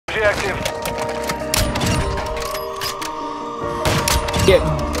objective. Get.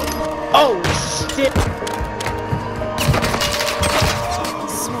 Oh shit!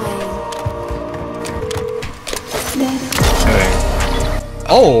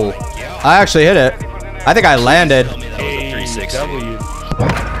 Oh, I actually hit it. I think I landed. W.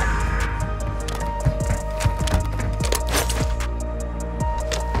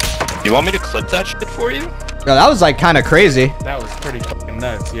 You want me to clip that shit for you? Yo, that was like kind of crazy. That was pretty fucking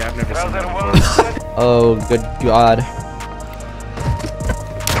nuts. Yeah, I've never seen that before. Oh, good God.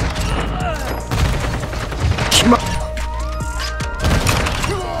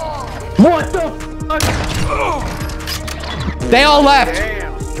 What the fuck? They all left.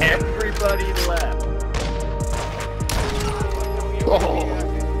 Damn, everybody left. Oh.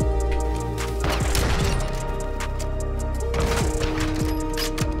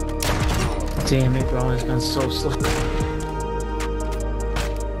 Damn it, bro. It's been so slow.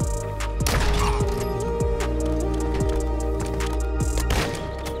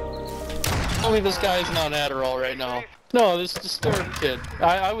 Tell me this guy's not Adderall right now. No, this disturbed kid.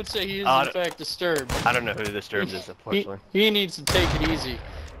 I would say he is in fact disturbed. I don't know who disturbed is, unfortunately. He needs to take it easy.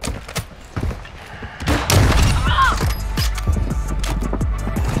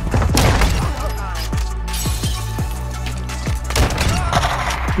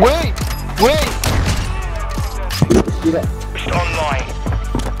 Wait! Wait! Online.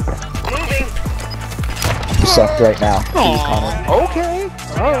 Moving. You sucked right now. Okay,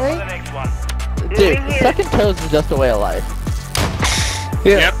 alright. The next one. Dude, second toes is just a way of life.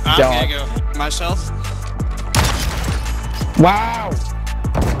 Yeah. Yep, I'm gonna go myself. Wow.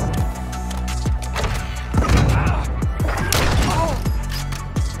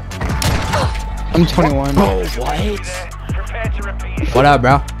 I'm 21. Oh, what? Prepare to repeat. What up,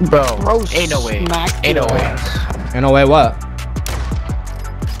 bro? Bro, ain't no way. Ain't no way. In a way, what?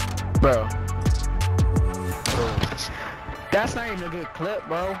 Bro. That's not even a good clip,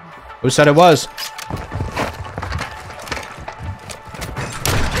 bro. Who said it was?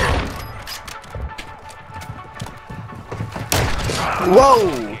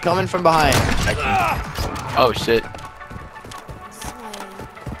 Whoa! Coming from behind. Oh, shit.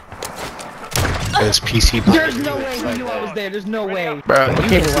 This PC. There's no way he knew I was there. There's no way. Bro, you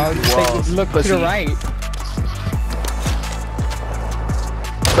Okay, can well, walls. look to Pussy. the right.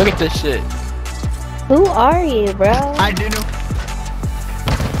 Look at this shit. Who are you, bro? I didn't know.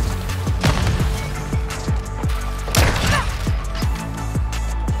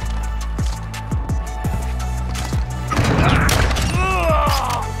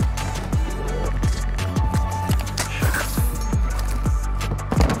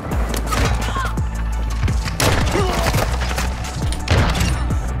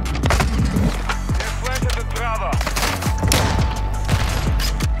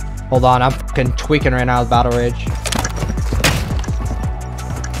 Hold on, I'm fucking tweaking right now with Battle Rage.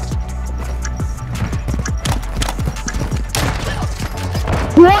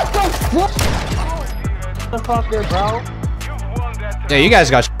 What the fuck? What the fuck there, bro? Yeah, you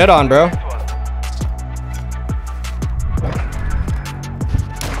guys got shit on, bro.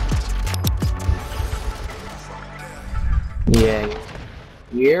 Yeah.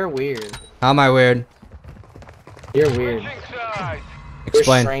 You're weird. How am I weird? You're weird. You're a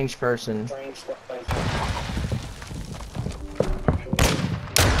Explain. strange person.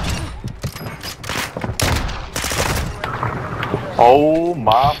 Oh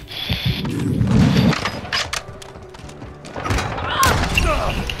my.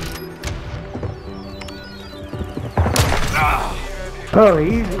 Oh,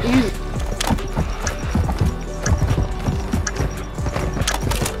 easy.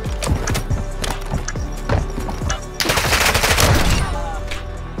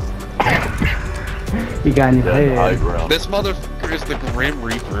 You got any head. This motherfucker is the Grim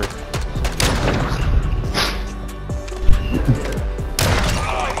Reaper.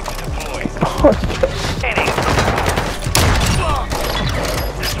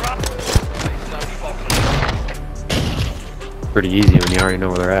 Pretty easy when you already know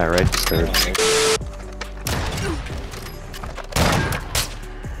where they're at, right? Disturbed.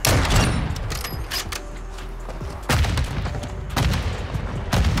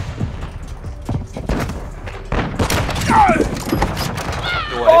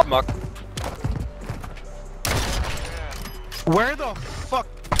 Where the fuck?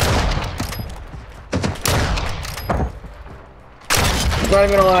 Not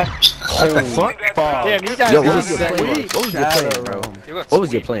even gonna lie. What the fuck? Damn, you guys Yo, got what was your plan? sweet. What was your plan, bro? What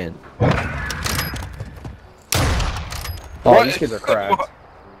was your plan? Oh, these kids are cracked.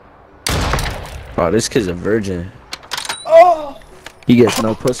 Oh, this kid's a virgin. Oh! He gets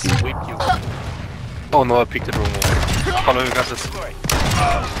no pussy. Oh no, I picked the wrong one. Follow you guys.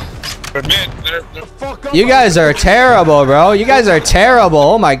 You guys are terrible, bro. You guys are terrible.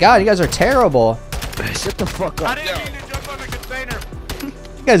 Oh my god, you guys are terrible. Shut the fuck up. I didn't mean to jump on the container.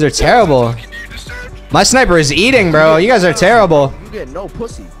 You guys are terrible. My sniper is eating, bro. You guys are terrible. You get no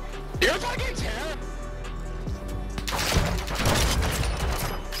pussy. You're fucking terrible.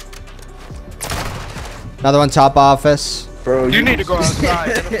 Another one top office. Bro, You need to go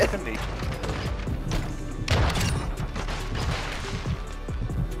outside.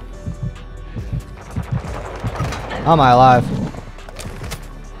 How am I alive?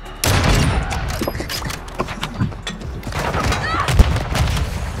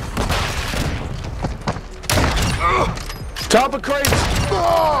 Top of crates.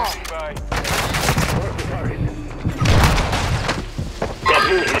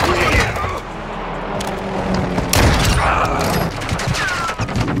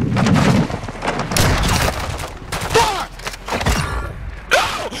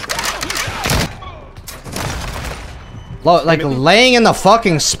 Like laying in the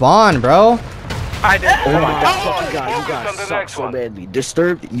fucking spawn, bro. I did. Oh my god, you guys suck so badly.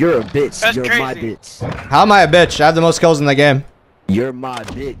 Disturbed, you're a bitch. That's You're my crazy. bitch. How am I a bitch? I have the most kills in the game. You're my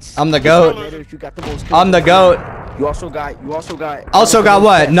bitch. I'm the goat. You got the most kills. I'm the goat. You also got Also got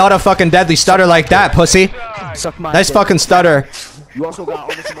what? Not a fucking deadly stutter like that, pussy. Suck my Nice dick. fucking stutter. You also got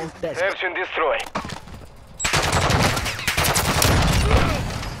almost the most deaths. Search and destroy.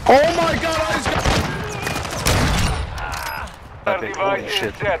 Oh my god, I just got. Our device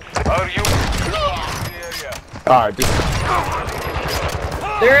is dead. Are you? Alright,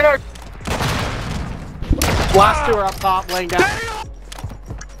 They're in our. Last two are up top, laying down.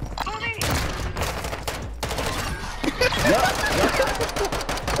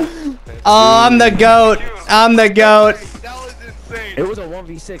 Oh, I'm the goat. I'm the goat. That was insane. it was a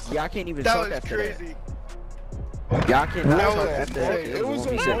 1v6. Y'all can't even That talk was after crazy. that. Y'all can't talk That was after that. insane. It was a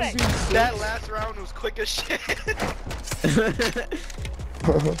 1v6. That last round was quick as shit.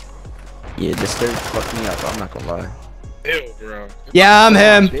 Yeah, Disturbed fucked me up. I'm not gonna lie. Ew, bro. Yeah, I'm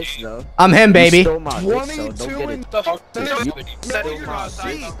him. Bitch, though. I'm him, You baby. stole my bitch, so don't get it. The fuck? You Smell stole your my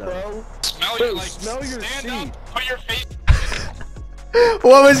seat, bitch, bro. though. Smell your smell your seat. Put your face.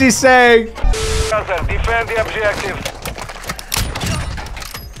 What was he saying? Defend the objective.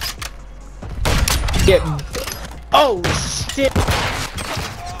 Get. Oh shit!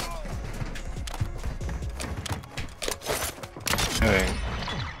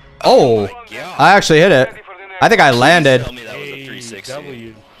 Oh, I actually hit it. I think I landed. Tell me that was a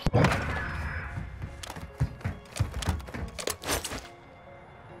 360.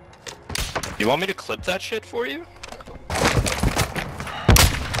 You want me to clip that shit for you?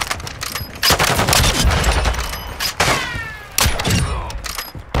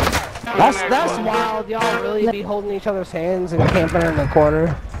 That's wild. Y'all really be holding each other's hands and camping in the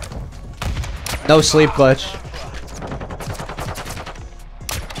corner. No sleep glitch.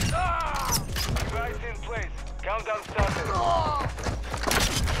 Device in place. Countdown started.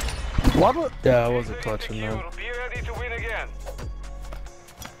 What? Yeah, I wasn't clutching Secure. that. Be ready to win again.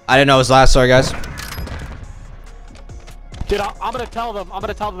 I didn't know it was last. Sorry, guys. Dude, I'm gonna tell them. I'm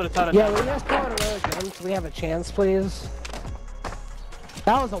gonna tell them to tell it. Yeah, will you guys throw it away again so we have a chance, please?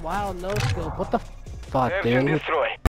 That was a wild no scope. What the fuck, Search and dude? destroy.